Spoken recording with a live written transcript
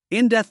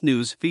In-depth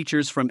news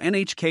features from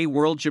NHK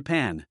World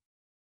Japan.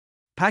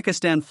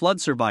 Pakistan flood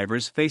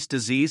survivors face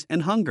disease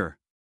and hunger.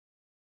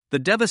 The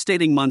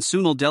devastating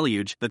monsoonal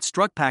deluge that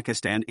struck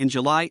Pakistan in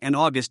July and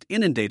August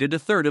inundated a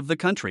third of the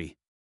country.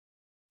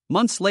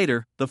 Months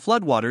later, the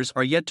floodwaters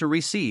are yet to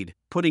recede,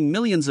 putting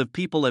millions of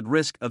people at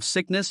risk of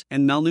sickness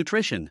and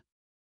malnutrition.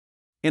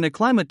 In a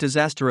climate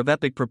disaster of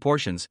epic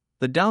proportions,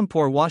 the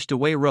downpour washed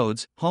away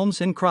roads,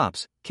 homes, and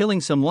crops, killing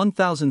some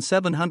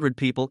 1,700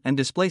 people and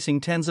displacing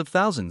tens of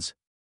thousands.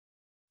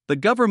 The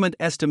government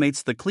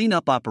estimates the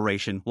cleanup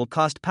operation will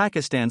cost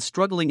Pakistan's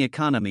struggling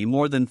economy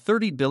more than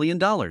 $30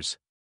 billion.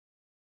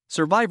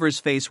 Survivors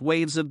face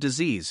waves of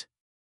disease.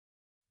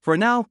 For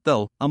now,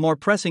 though, a more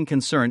pressing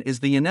concern is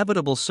the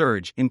inevitable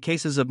surge in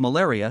cases of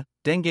malaria,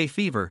 dengue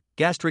fever,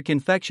 gastric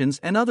infections,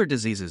 and other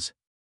diseases.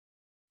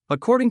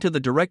 According to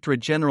the Directorate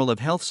General of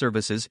Health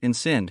Services in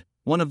Sindh,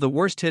 one of the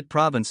worst-hit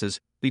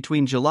provinces,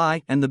 between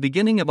July and the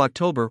beginning of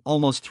October,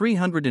 almost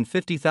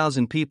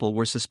 350,000 people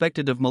were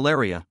suspected of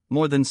malaria,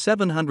 more than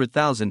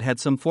 700,000 had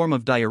some form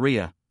of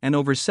diarrhea, and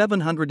over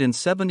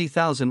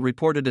 770,000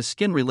 reported a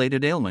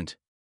skin-related ailment.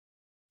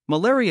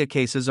 Malaria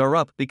cases are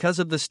up because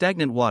of the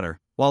stagnant water,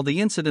 while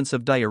the incidence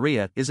of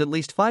diarrhea is at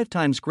least 5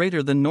 times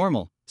greater than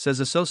normal, says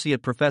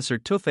Associate Professor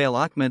Tufail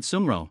Ahmed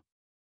Sumro.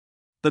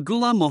 The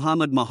Ghulam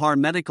Muhammad Mahar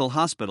Medical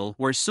Hospital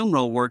where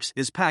Sumro works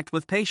is packed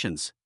with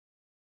patients.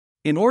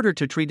 In order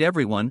to treat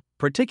everyone,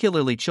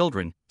 particularly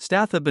children,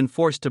 staff have been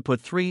forced to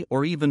put 3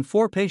 or even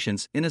 4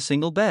 patients in a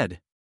single bed.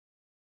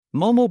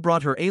 Momo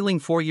brought her ailing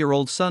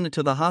 4-year-old son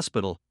to the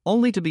hospital,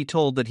 only to be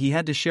told that he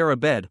had to share a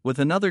bed with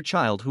another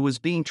child who was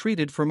being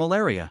treated for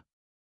malaria.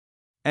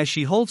 As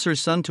she holds her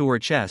son to her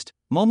chest,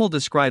 Momo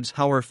describes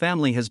how her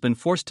family has been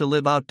forced to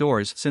live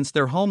outdoors since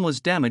their home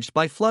was damaged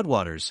by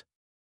floodwaters.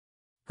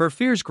 Her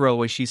fears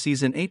grow as she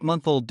sees an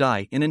 8-month-old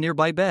die in a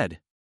nearby bed.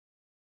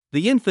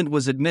 The infant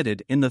was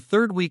admitted in the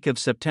 3rd week of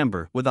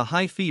September with a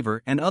high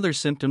fever and other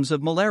symptoms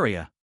of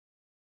malaria.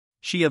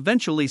 She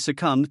eventually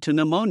succumbed to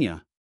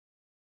pneumonia.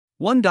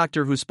 One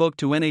doctor who spoke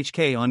to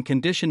NHK on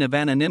condition of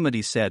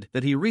anonymity said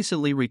that he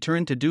recently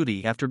returned to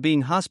duty after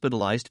being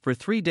hospitalized for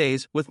 3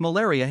 days with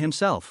malaria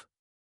himself.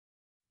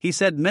 He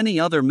said many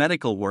other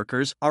medical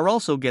workers are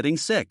also getting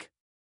sick.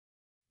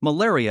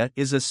 Malaria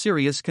is a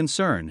serious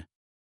concern.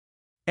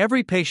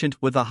 Every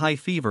patient with a high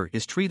fever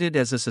is treated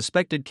as a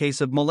suspected case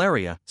of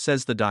malaria,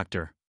 says the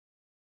doctor.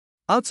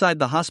 Outside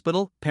the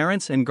hospital,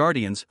 parents and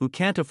guardians who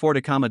can't afford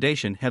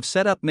accommodation have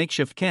set up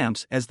makeshift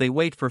camps as they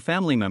wait for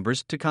family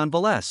members to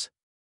convalesce.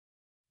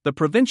 The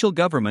provincial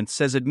government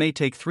says it may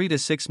take 3 to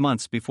 6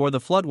 months before the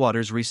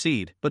floodwaters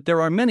recede, but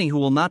there are many who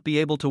will not be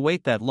able to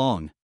wait that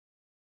long.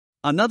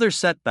 Another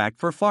setback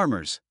for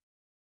farmers.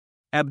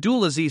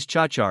 Abdulaziz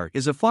Chachar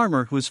is a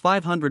farmer whose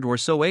 500 or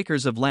so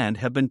acres of land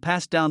have been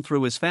passed down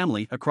through his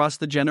family across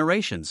the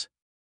generations.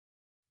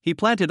 He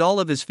planted all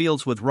of his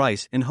fields with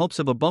rice in hopes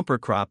of a bumper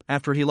crop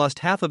after he lost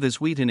half of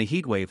his wheat in a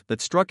heatwave that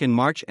struck in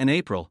March and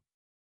April.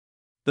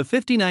 The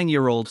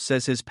 59-year-old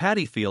says his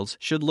paddy fields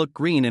should look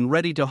green and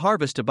ready to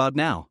harvest about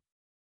now.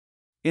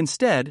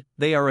 Instead,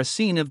 they are a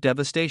scene of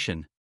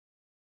devastation.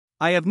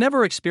 "I have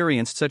never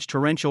experienced such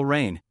torrential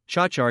rain,"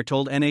 Chachar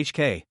told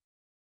NHK.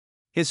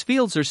 His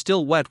fields are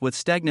still wet with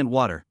stagnant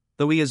water,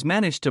 though he has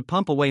managed to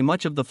pump away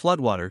much of the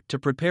floodwater to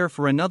prepare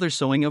for another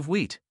sowing of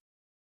wheat.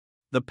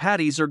 "The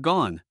paddies are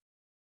gone.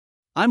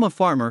 I'm a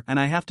farmer and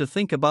I have to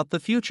think about the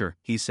future,"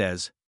 he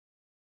says.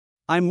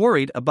 "I'm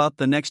worried about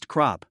the next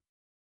crop.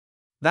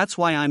 That's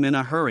why I'm in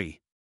a hurry.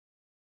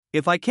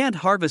 If I can't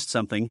harvest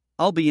something,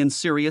 I'll be in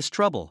serious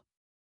trouble."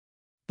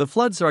 The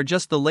floods are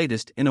just the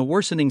latest in a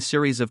worsening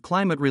series of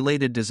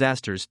climate-related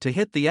disasters to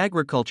hit the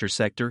agriculture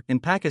sector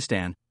in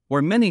Pakistan,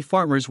 where many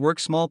farmers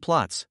work small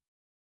plots.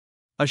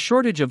 A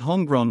shortage of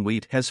homegrown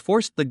wheat has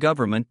forced the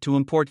government to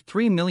import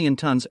 3 million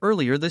tons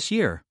earlier this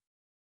year.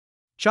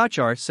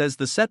 Chachar says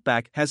the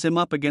setback has him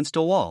up against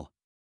a wall.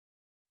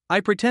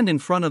 "I pretend in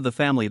front of the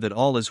family that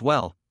all is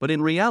well, but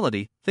in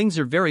reality, things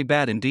are very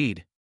bad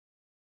indeed."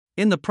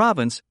 In the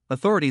province,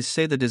 authorities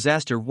say the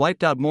disaster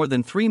wiped out more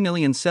than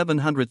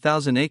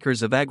 3,700,000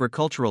 acres of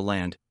agricultural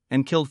land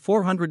and killed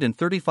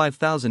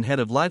 435,000 head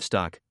of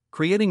livestock,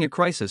 creating a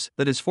crisis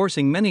that is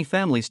forcing many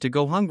families to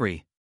go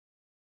hungry.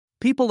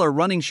 "People are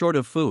running short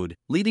of food,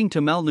 leading to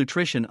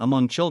malnutrition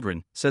among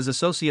children," says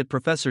Associate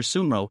Professor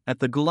Sumro at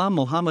the Ghulam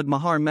Muhammad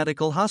Mahar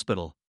Medical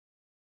Hospital.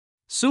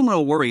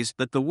 Sumro worries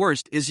that the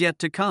worst is yet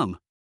to come.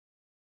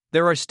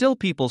 "There are still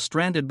people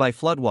stranded by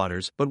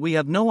floodwaters, but we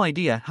have no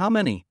idea how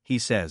many," he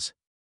says.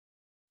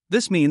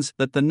 This means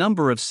that the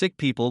number of sick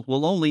people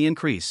will only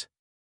increase.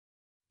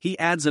 He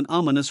adds an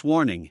ominous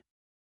warning.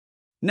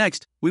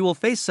 "Next, we will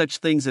face such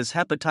things as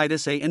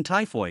hepatitis A and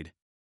typhoid."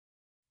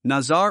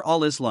 Nazar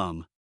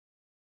al-Islam,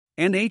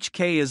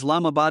 NHK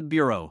Islamabad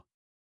Bureau.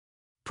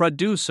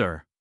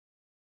 Producer